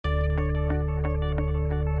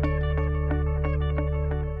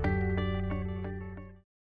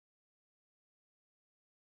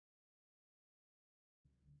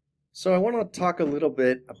So I want to talk a little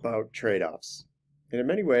bit about trade-offs. And in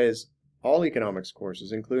many ways, all economics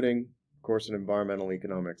courses, including of course in environmental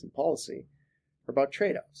economics and policy, are about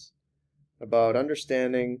trade-offs, about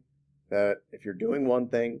understanding that if you're doing one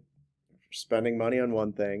thing, if you're spending money on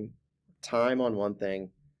one thing, time on one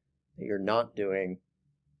thing, that you're not doing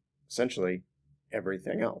essentially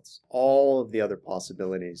everything else, all of the other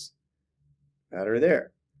possibilities that are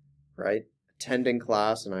there, right? Attending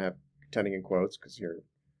class, and I have attending in quotes because you're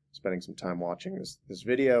spending some time watching this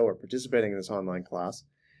video or participating in this online class.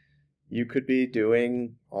 You could be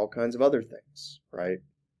doing all kinds of other things, right?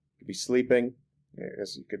 You could be sleeping. I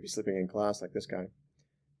guess you could be sleeping in class like this guy.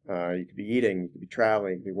 You could be eating, you could be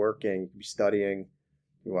traveling, you could be working, you could be studying, you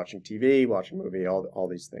could be watching TV, watching a movie, all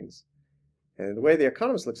these things. And the way the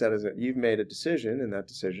economist looks at it is that you've made a decision, and that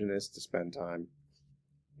decision is to spend time,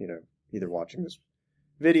 either watching this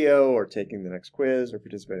video or taking the next quiz or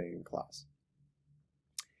participating in class.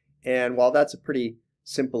 And while that's a pretty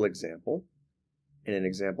simple example, and an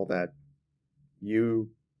example that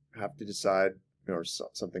you have to decide, or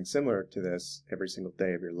something similar to this every single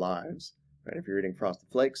day of your lives, right? If you're eating Frosted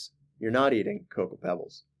Flakes, you're not eating Cocoa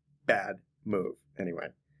Pebbles. Bad move, anyway.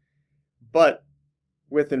 But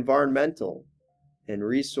with environmental and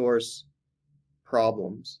resource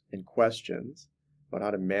problems and questions about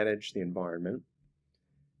how to manage the environment,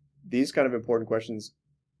 these kind of important questions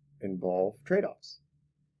involve trade-offs.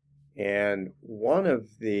 And one of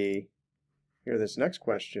this next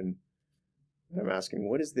question that I'm asking,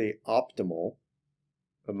 what is the optimal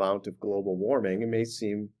amount of global warming? It may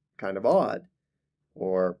seem kind of odd,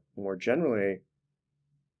 or more generally,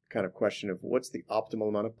 kind of question of what's the optimal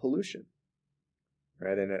amount of pollution,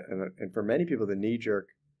 right? And for many people, the knee-jerk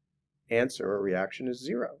answer or reaction is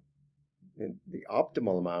zero. And the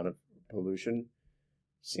optimal amount of pollution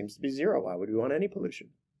seems to be zero. Why would we want any pollution?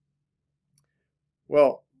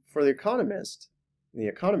 Well, for the economist, in the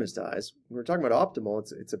economist's eyes, when we're talking about optimal,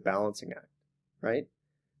 it's a balancing act, right?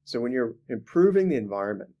 So when you're improving the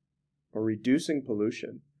environment or reducing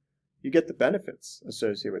pollution, you get the benefits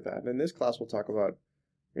associated with that. And in this class, we'll talk about,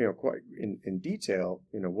 quite in detail,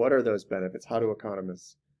 what are those benefits? How do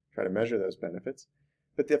economists try to measure those benefits?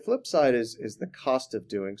 But the flip side is the cost of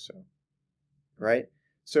doing so, right?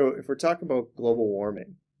 So if we're talking about global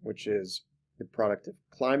warming, which is the product of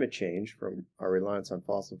climate change from our reliance on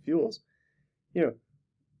fossil fuels,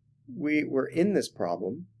 we're in this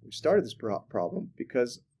problem. We started this problem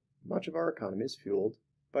because much of our economy is fueled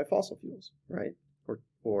by fossil fuels, right?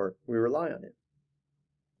 Or we rely on it.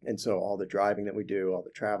 And so all the driving that we do, all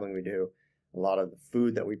the traveling we do, a lot of the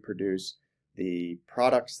food that we produce, the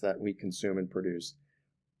products that we consume and produce,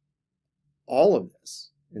 all of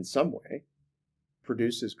this in some way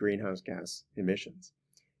produces greenhouse gas emissions.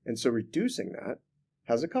 And so reducing that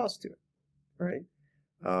has a cost to it, right?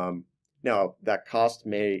 Now, that cost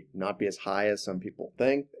may not be as high as some people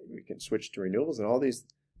think. We can switch to renewables, and all these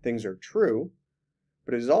things are true.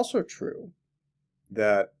 But it is also true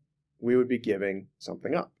that we would be giving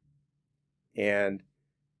something up. And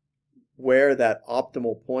where that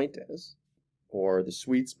optimal point is, or the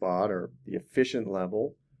sweet spot, or the efficient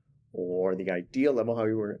level, or the ideal level, how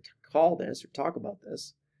you want to call this or talk about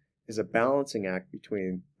this, is a balancing act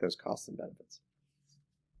between those costs and benefits.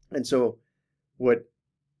 And so what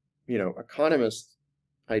economists'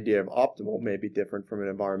 idea of optimal may be different from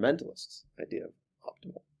an environmentalist's idea of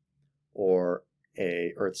optimal, or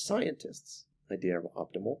a earth scientist's idea of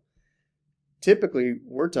optimal. Typically,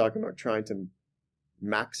 we're talking about trying to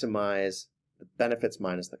maximize the benefits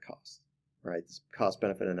minus the cost, right? This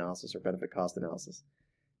cost-benefit analysis or benefit-cost analysis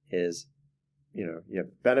is, you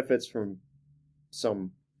have benefits from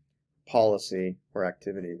some policy or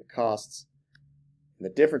activity, the costs, and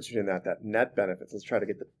the difference between that net benefits. Let's try to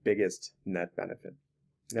get the biggest net benefit.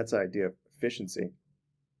 And that's the idea of efficiency.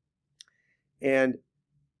 And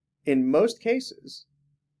in most cases,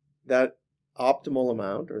 that optimal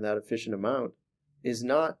amount or that efficient amount is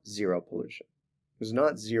not zero pollution. It's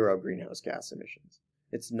not zero greenhouse gas emissions.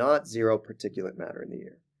 It's not zero particulate matter in the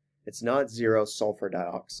air. It's not zero sulfur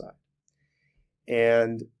dioxide.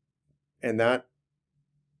 And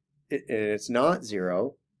it's not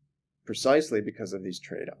zero precisely because of these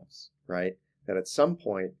trade-offs, right? That at some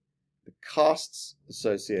point, the costs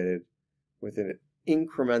associated with an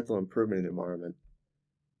incremental improvement in the environment,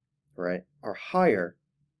 right, are higher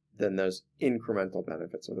than those incremental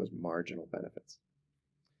benefits or those marginal benefits.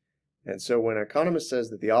 And so when an economist says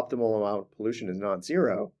that the optimal amount of pollution is not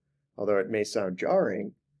zero, although it may sound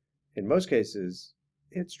jarring, in most cases,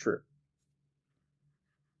 it's true.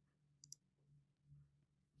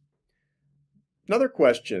 Another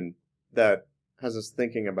question that has us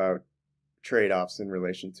thinking about trade-offs in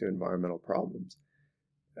relation to environmental problems.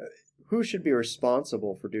 Who should be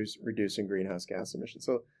responsible for reducing greenhouse gas emissions?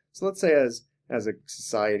 So let's say as a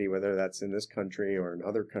society, whether that's in this country or in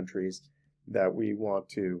other countries, that we want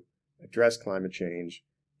to address climate change,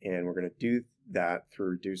 and we're going to do that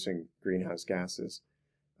through reducing greenhouse gases.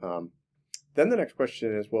 Then the next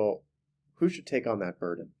question is, well, who should take on that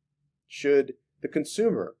burden? Should the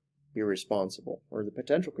consumer be responsible, or the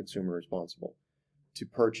potential consumer responsible, to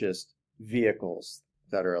purchase vehicles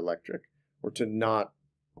that are electric, or to not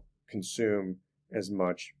consume as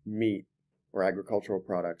much meat or agricultural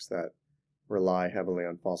products that rely heavily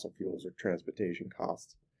on fossil fuels or transportation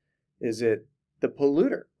costs? Is it the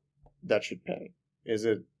polluter that should pay? Is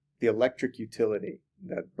it the electric utility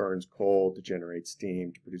that burns coal to generate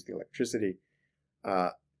steam to produce the electricity?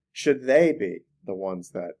 Should they be the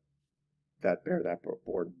ones that bear that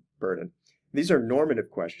burden? These are normative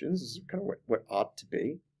questions. This is kind of what ought to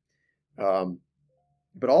be.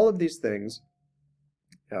 But all of these things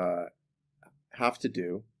have to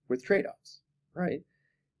do with trade-offs, right?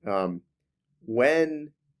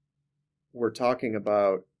 When we're talking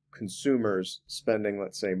about consumers spending,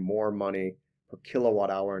 let's say, more money per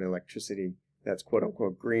kilowatt hour in electricity that's quote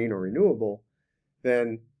unquote green or renewable,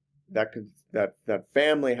 then that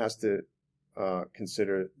family has to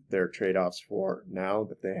consider their trade-offs for now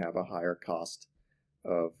that they have a higher cost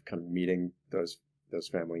of kind of meeting those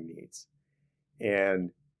family needs.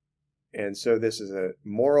 And so this is a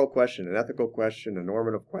moral question, an ethical question, a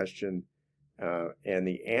normative question, and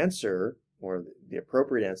the answer, or the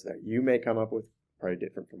appropriate answer that you may come up with, probably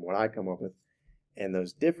different from what I come up with, and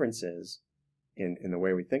those differences in the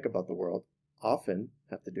way we think about the world often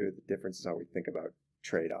have to do with the differences how we think about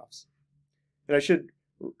trade-offs. And I should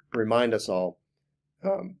remind us all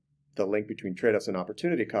the link between trade-offs and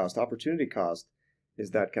opportunity cost. Opportunity cost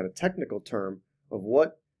is that kind of technical term of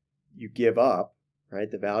what you give up, right?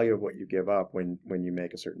 The value of what you give up when you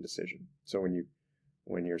make a certain decision. So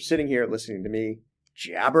when you're sitting here listening to me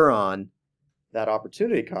jabber on, that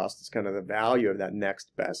opportunity cost is kind of the value of that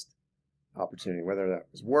next best opportunity. Whether that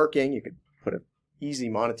was working, you could put an easy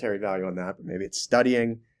monetary value on that, but maybe it's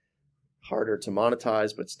studying, harder to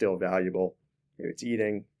monetize, but still valuable. Maybe it's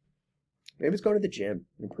eating. Maybe it's going to the gym,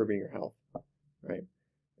 improving your health, right?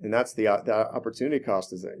 And that's the opportunity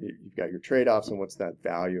cost, is that you've got your trade-offs and what's that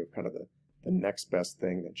value of kind of the next best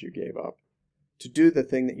thing that you gave up to do the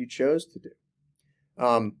thing that you chose to do.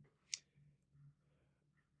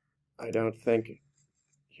 I don't think,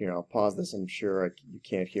 here, I'll pause this. I'm sure you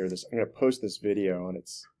can't hear this. I'm going to post this video on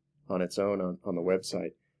its own on the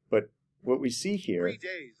website. But what we see here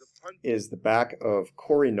is the back of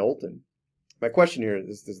Corey Knowlton. My question here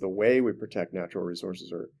is, does the way we protect natural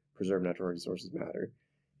resources or preserve natural resources matter?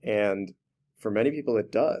 And for many people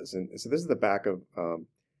it does. And so this is the back of, I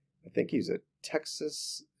think he's a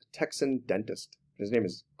Texan dentist. His name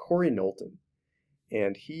is Corey Knowlton.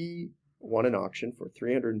 And he won an auction for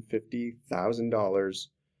 $350,000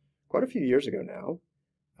 quite a few years ago now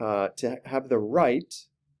to have the right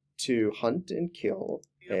to hunt and kill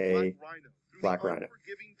a black rhino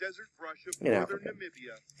in Africa.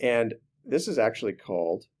 And this is actually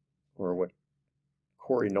called, or what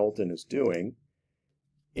Corey Knowlton is doing,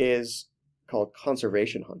 is called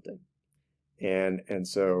conservation hunting. And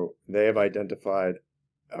so they have identified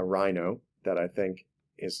a rhino that I think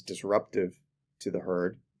is disruptive to the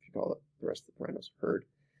herd, if you call it the rest of the rhinos herd.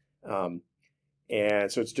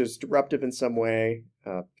 And so it's disruptive in some way,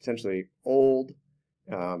 potentially old,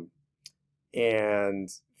 and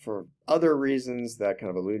for other reasons that kind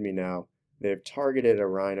of elude me now, they've targeted a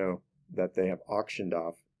rhino that they have auctioned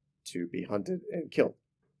off to be hunted and killed.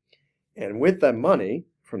 And with that money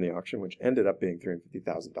from the auction, which ended up being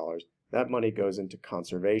 $350,000, that money goes into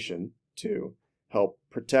conservation to help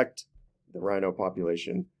protect the rhino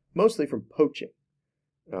population, mostly from poaching.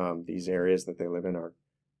 These areas that they live in are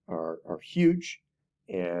huge,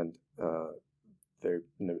 and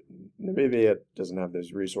Namibia doesn't have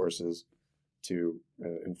those resources to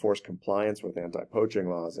enforce compliance with anti-poaching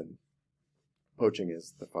laws, and poaching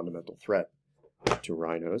is the fundamental threat to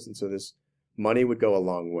rhinos, and so this money would go a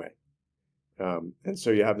long way. And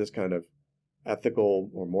so you have this kind of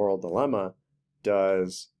ethical or moral dilemma.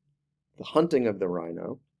 Does the hunting of the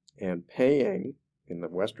rhino and paying in the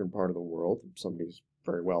western part of the world, somebody's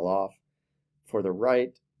very well off, for the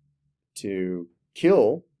right to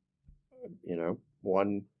kill,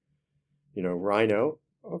 one, rhino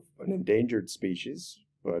of an endangered species,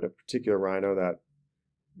 but a particular rhino that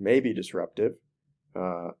may be disruptive,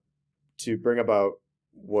 to bring about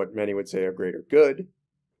what many would say a greater good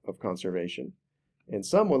of conservation. And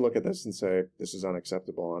some would look at this and say, this is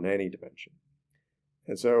unacceptable on any dimension.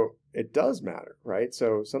 And so it does matter, right?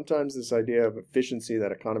 So sometimes this idea of efficiency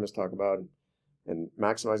that economists talk about and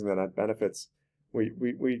maximizing the net benefits, we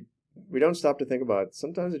don't stop to think about.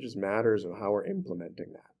 Sometimes it just matters of how we're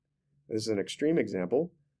implementing that. This is an extreme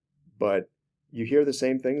example, but you hear the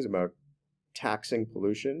same things about taxing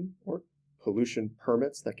pollution or pollution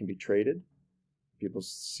permits that can be traded. People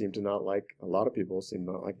seem to not like, a lot of people seem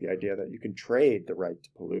to not like the idea that you can trade the right to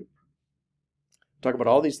pollute. Talk about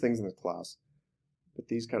all these things in this class, but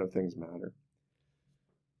these kind of things matter.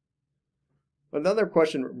 Another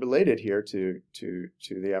question related here to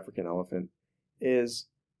the African elephant is,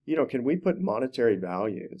 can we put monetary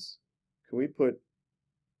values? Can we put,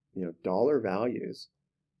 dollar values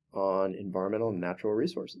on environmental and natural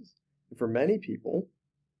resources? And for many people,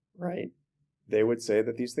 right, they would say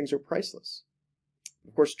that these things are priceless.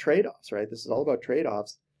 Of course, trade-offs, right? This is all about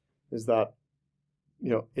trade-offs. Is that,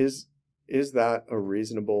 is that a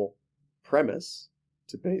reasonable premise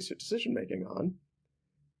to base your decision making on?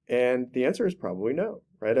 And the answer is probably no,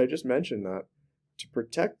 right? I just mentioned that to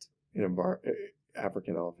protect an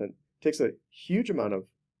African elephant takes a huge amount of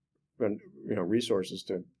resources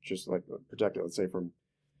to just like protect it, let's say from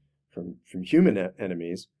human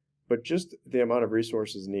enemies, but just the amount of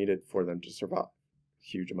resources needed for them to survive,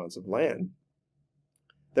 huge amounts of land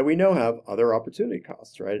that we know have other opportunity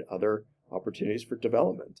costs, right? Other opportunities for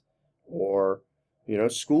development, or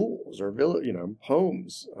schools, or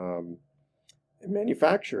homes,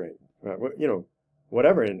 manufacturing,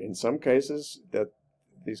 whatever. In some cases, that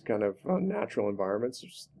these kind of natural environments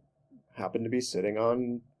just happen to be sitting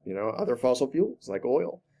on other fossil fuels like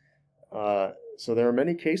oil. So there are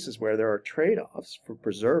many cases where there are trade-offs for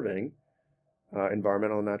preserving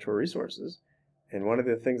environmental and natural resources. And one of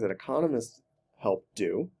the things that economists help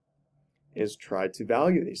do is try to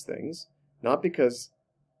value these things, not because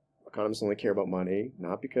economists only care about money,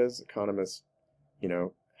 not because economists,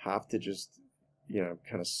 have to just,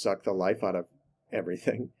 kind of suck the life out of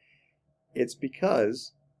everything. It's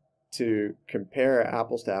because to compare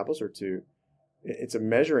apples to apples, it's a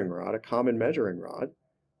measuring rod, a common measuring rod,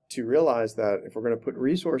 to realize that if we're going to put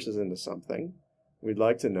resources into something, we'd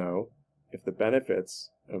like to know if the benefits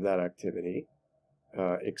of that activity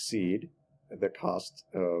exceed the cost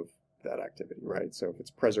of that activity, right? So if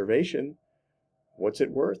it's preservation, what's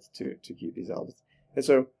it worth to keep these elements? And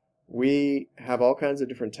so we have all kinds of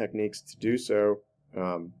different techniques to do so.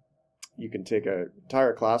 You can take an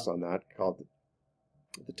entire class on that called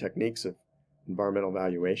the techniques of environmental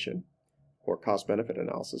valuation or cost-benefit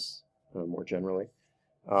analysis, more generally.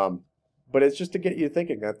 But it's just to get you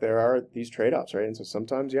thinking that there are these trade-offs, right? And so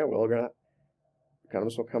sometimes,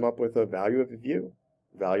 economists will come up with a value of a view,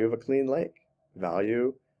 value of a clean lake,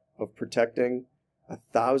 value of protecting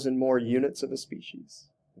 1,000 more units of a species,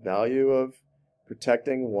 value of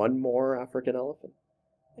protecting one more African elephant.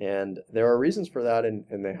 And there are reasons for that, and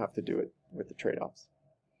they have to do it with the trade-offs.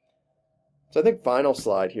 So I think final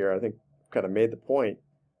slide here, I think kind of made the point.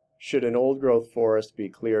 Should an old growth forest be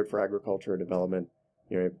cleared for agriculture or development?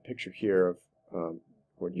 You have a picture here of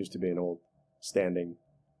what used to be an old standing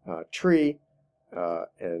tree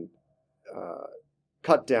and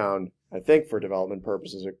cut down, I think, for development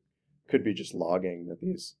purposes. It could be just logging. That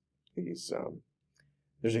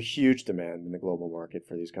there's a huge demand in the global market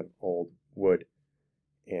for these kind of old wood,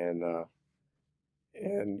 and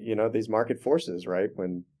these market forces, right?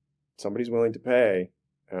 When somebody's willing to pay,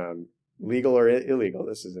 legal or illegal.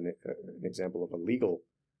 This is an example of a legal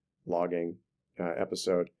logging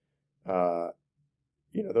episode.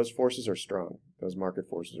 Those forces are strong. Those market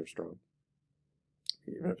forces are strong,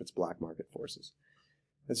 even if it's black market forces.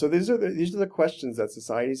 And so these are the questions that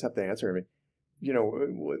societies have to answer. I mean,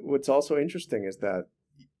 what's also interesting is that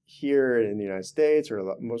here in the United States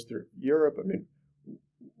or most of Europe, I mean,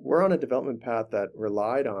 we're on a development path that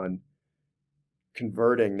relied on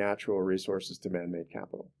converting natural resources to man-made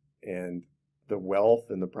capital, and the wealth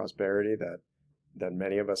and the prosperity that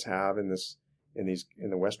many of us have in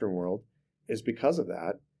the Western world is because of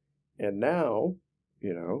that. And now,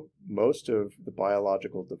 most of the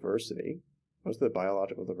biological diversity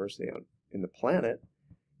in the planet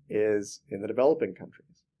is in the developing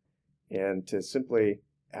countries. And to simply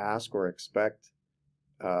ask or expect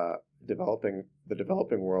the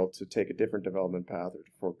developing world to take a different development path or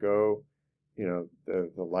to forego,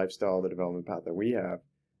 the lifestyle, the development path that we have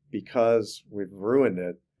because we've ruined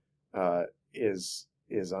it, is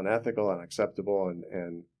unethical, unacceptable,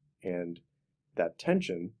 and that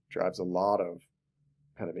tension drives a lot of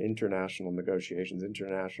kind of international negotiations,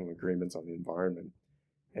 international agreements on the environment.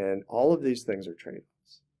 And all of these things are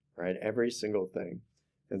trade-offs, right? Every single thing.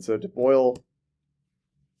 And so to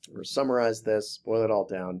summarize this, boil it all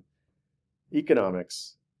down,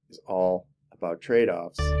 Economics is all about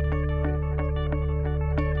trade-offs.